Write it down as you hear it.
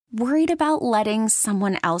Worried about letting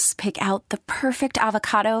someone else pick out the perfect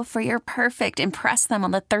avocado for your perfect impress them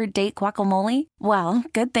on the third date guacamole? Well,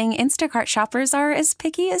 good thing Instacart shoppers are as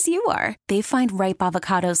picky as you are. They find ripe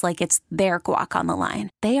avocados like it's their guac on the line.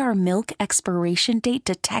 They are milk expiration date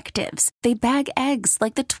detectives. They bag eggs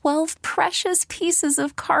like the 12 precious pieces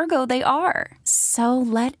of cargo they are. So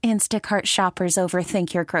let Instacart shoppers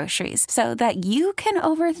overthink your groceries so that you can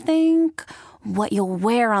overthink what you'll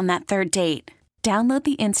wear on that third date. Download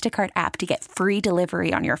the Instacart app to get free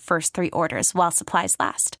delivery on your first 3 orders while supplies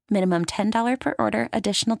last. Minimum $10 per order.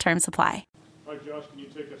 Additional terms apply. All right, Josh, can you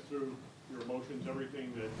take us through your emotions,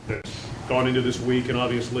 everything that's gone into this week, and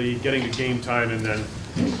obviously getting to game time and then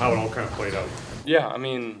how it all kind of played out? Yeah, I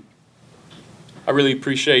mean, I really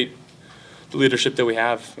appreciate the leadership that we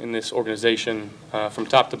have in this organization. From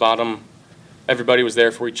top to bottom, everybody was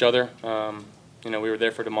there for each other. We were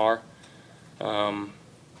there for DeMar.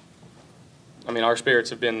 I mean, our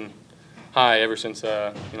spirits have been high ever since,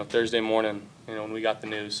 Thursday morning, when we got the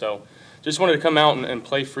news. So just wanted to come out and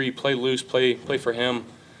play free, play loose, play for him.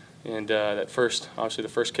 And the first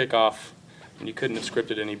kickoff, and you couldn't have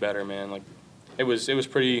scripted any better, man. Like, it was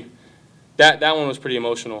pretty, that one was pretty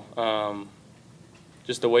emotional.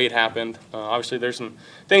 Just the way it happened. Obviously, there's some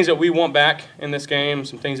things that we want back in this game,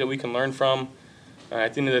 some things that we can learn from.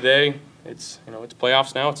 At the end of the day, it's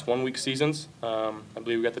playoffs now. It's 1-week seasons. I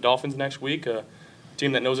believe we got the Dolphins next week, a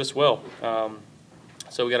team that knows us well.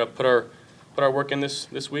 So we got to put our work in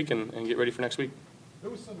this week and get ready for next week. There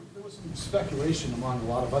was some speculation among a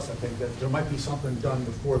lot of us, I think, that there might be something done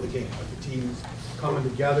before the game, like the teams coming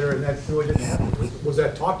together, and that really didn't happen. Was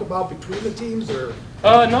that talked about between the teams, or?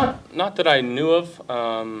 Not that I knew of.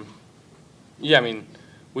 Yeah, I mean,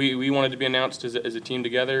 we wanted to be announced as a team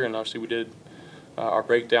together, and obviously we did. Our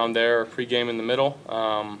breakdown there, our pregame in the middle,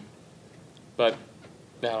 but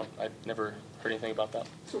no, I never heard anything about that.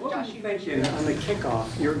 So what was you thinking on the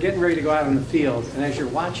kickoff? You're getting ready to go out on the field, and as you're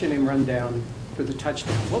watching him run down for the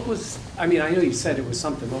touchdown, I know you said it was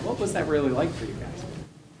something, but what was that really like for you guys?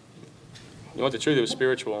 You know what, the truth, it was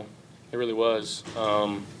spiritual. It really was.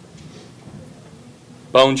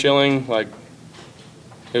 Bone chilling, like,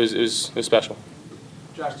 it was special.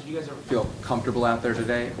 Josh, did you guys ever feel comfortable out there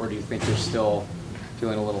today, or do you think you're still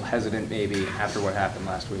feeling a little hesitant maybe after what happened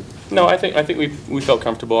last week? No, I think we felt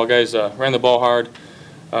comfortable. Our guys ran the ball hard,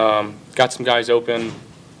 got some guys open.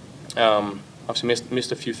 Obviously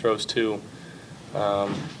missed a few throws too. But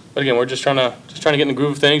again, we're just trying to get in the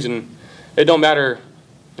groove of things, and it don't matter,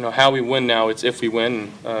 how we win now. It's if we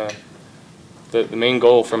win. The main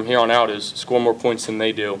goal from here on out is score more points than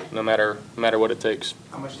they do, no matter what it takes.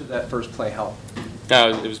 How much did that first play help? No,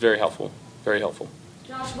 it was very helpful. Very helpful.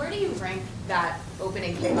 Josh, where do you rank that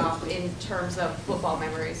opening kickoff in terms of football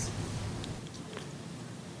memories?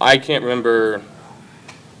 I can't remember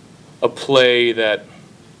a play that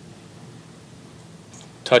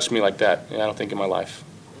touched me like that, I don't think, in my life.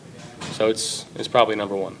 So it's probably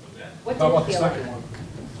number one. What How about did the it feel second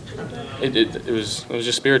like? one? It was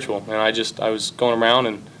just spiritual, and I was going around,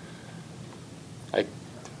 and I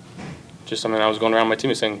was going around my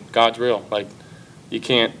team saying, God's real. Like, you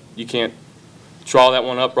can't draw that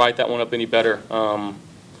one up, write that one up any better.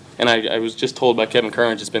 And I was just told by Kevin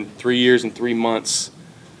Kearns, it's been 3 years and 3 months.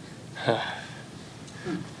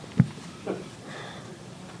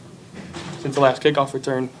 Since the last kickoff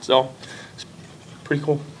return, so it's pretty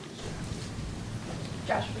cool.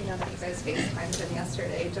 Josh, we know that you guys FaceTimed him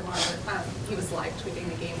yesterday. DeMar, he was live tweeting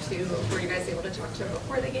the game too. Were you guys able to talk to him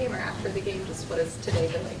before the game or after the game? Just what has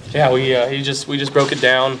today been like? Yeah, we just broke it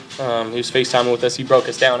down. He was FaceTiming with us. He broke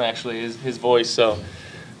us down, actually, his voice. So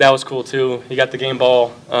that was cool too. He got the game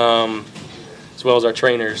ball, as well as our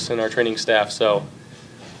trainers and our training staff. So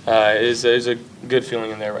it is a good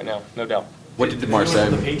feeling in there right now, no doubt. What did DeMar say?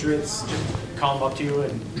 The Patriots come up to you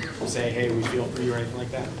and say, "Hey, we feel for you," or anything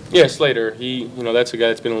like that? Yeah, Slater. That's a guy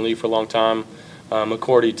that's been in the league for a long time.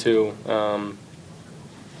 McCourty too.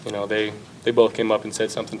 They both came up and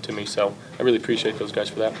said something to me, so I really appreciate those guys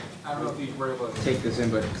for that. I don't know if you were able to take this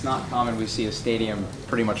in, but it's not common we see a stadium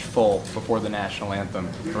pretty much full before the national anthem,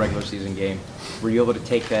 a regular season game. Were you able to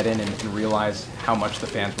take that in and realize how much the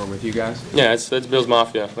fans were with you guys? Yeah, that's Bills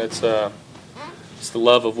Mafia. It's the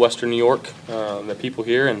love of Western New York, the people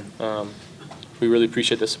here, and we really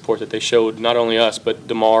appreciate the support that they showed, not only us, but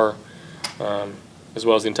DeMar, as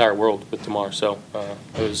well as the entire world with DeMar. So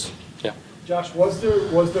it was, yeah. Josh, was there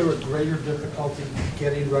a greater difficulty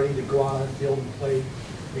getting ready to go out on the field and play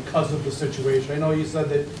because of the situation? I know you said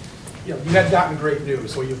that you had gotten great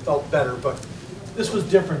news, so you felt better, but this was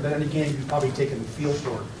different than any game you've probably taken the field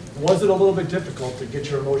for. Was it a little bit difficult to get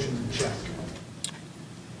your emotions in check?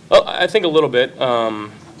 Well, I think a little bit.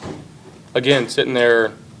 again, sitting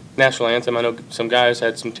there, national anthem, I know some guys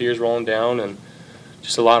had some tears rolling down, and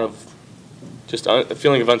just a lot of a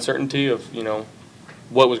feeling of uncertainty of,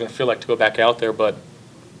 what it was going to feel like to go back out there. But,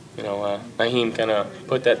 Nyheim kind of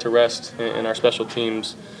put that to rest, and our special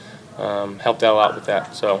teams helped out a lot with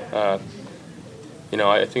that. So,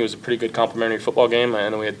 I think it was a pretty good complimentary football game. I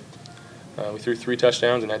know we threw 3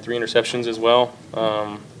 touchdowns and had 3 interceptions as well.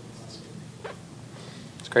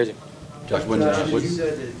 It's crazy. Josh, you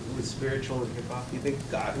said it was spiritual and kickoff. Do you think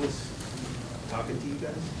God was talking to you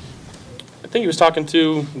guys? I think he was talking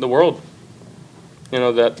to the world.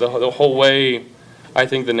 That the whole way, I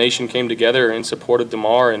think the nation came together and supported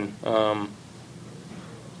Damar, and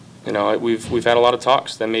we've had a lot of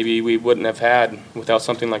talks that maybe we wouldn't have had without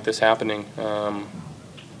something like this happening.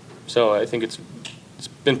 So I think it's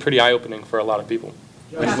been pretty eye-opening for a lot of people.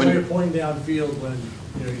 When you're pointing downfield when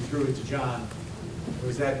you threw it to John,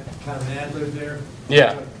 was that kind of an ad-lib there?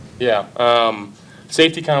 Yeah.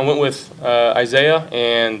 Safety kind of went with Isaiah,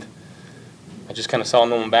 and I just kind of saw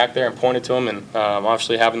no one back there and pointed to him, and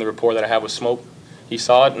obviously having the rapport that I have with Smoke, he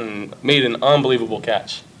saw it and made an unbelievable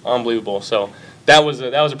catch. Unbelievable. So that was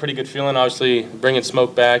a pretty good feeling, obviously, bringing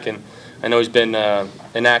Smoke back, and I know he's been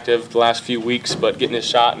inactive the last few weeks, but getting his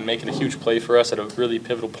shot and making a huge play for us at a really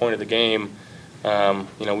pivotal point of the game,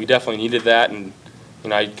 we definitely needed that, and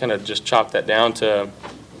I kind of just chalked that down to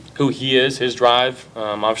who he is, his drive,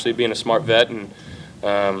 obviously being a smart vet, and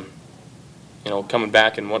coming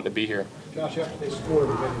back and wanting to be here. Josh, after they scored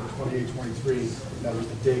again in 28-23, that was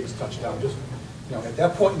the Diggs touchdown. Just at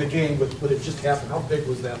that point in the game, would it just happen? How big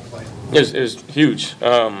was that play? It was huge.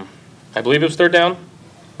 I believe it was 3rd down,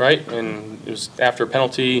 right? And it was after a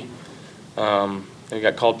penalty. And we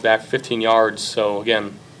got called back 15 yards. So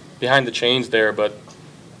again, behind the chains there, but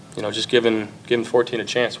just giving 14 a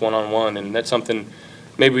chance one-on-one, and that's something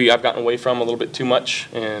maybe I've gotten away from a little bit too much.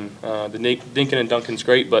 And the dinking and dunkin's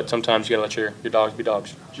great, but sometimes you got to let your dogs be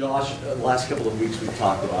dogs. Josh, the last couple of weeks we've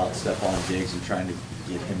talked about Stephon Diggs and trying to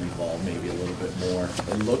get him involved maybe a little bit more.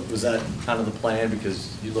 And was that kind of the plan,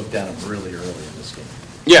 because you looked at him really early in this game?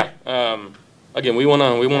 Yeah. Again, we want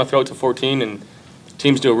to throw it to 14, and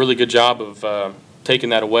teams do a really good job of taking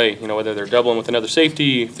that away. Whether they're doubling with another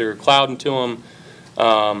safety, if they're clouding to them.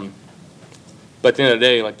 But at the end of the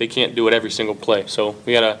day, they can't do it every single play. So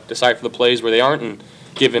we got to decipher the plays where they aren't and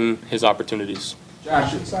give him his opportunities.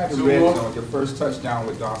 Josh, inside the red zone, your first touchdown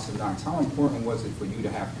with Dawson Knox, how important was it for you to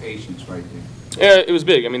have patience right there? Yeah, it was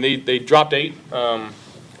big. I mean, they dropped 8.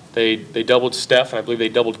 They doubled Steph, and I believe they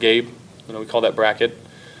doubled Gabe. We call that bracket.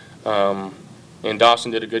 And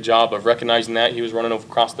Dawson did a good job of recognizing that. He was running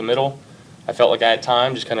across the middle. I felt like I had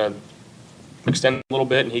time, just kind of extended a little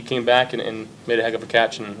bit, and he came back and made a heck of a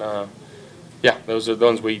catch. And, those are the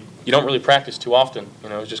ones you don't really practice too often. It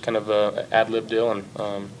was just kind of an ad-lib deal, and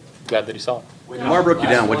glad that he saw it. When Lamar broke you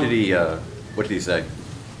down, what did he say?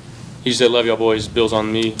 He just said, "Love y'all boys, Bills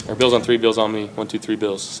on me, or Bills on 3, Bills on me, 1, 2, 3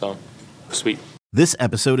 Bills." So, sweet. This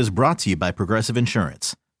episode is brought to you by Progressive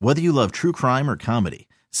Insurance. Whether you love true crime or comedy,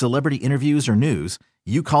 celebrity interviews or news,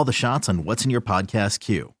 you call the shots on what's in your podcast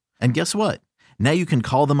queue. And guess what? Now you can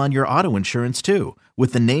call them on your auto insurance too,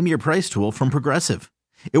 with the Name Your Price tool from Progressive.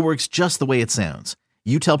 It works just the way it sounds.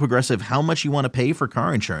 You tell Progressive how much you want to pay for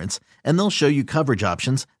car insurance, and they'll show you coverage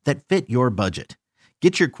options that fit your budget.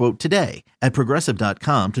 Get your quote today at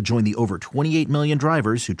Progressive.com to join the over 28 million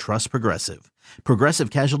drivers who trust Progressive. Progressive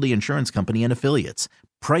Casualty Insurance Company and Affiliates.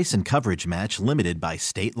 Price and coverage match limited by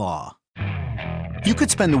state law. You could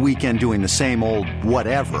spend the weekend doing the same old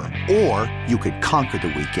whatever, or you could conquer the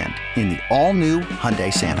weekend in the all-new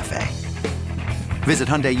Hyundai Santa Fe. Visit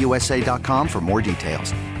HyundaiUSA.com for more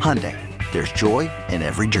details. Hyundai, there's joy in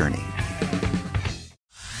every journey.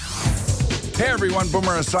 Hey everyone,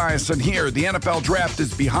 Boomer Esiason here. The NFL Draft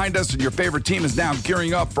is behind us and your favorite team is now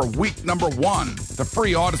gearing up for week number 1. The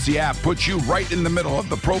free Odyssey app puts you right in the middle of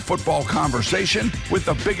the pro football conversation with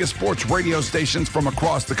the biggest sports radio stations from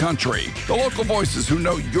across the country. The local voices who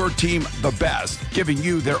know your team the best, giving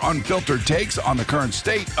you their unfiltered takes on the current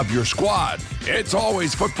state of your squad. It's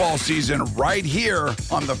always football season right here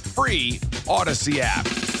on the free Odyssey app.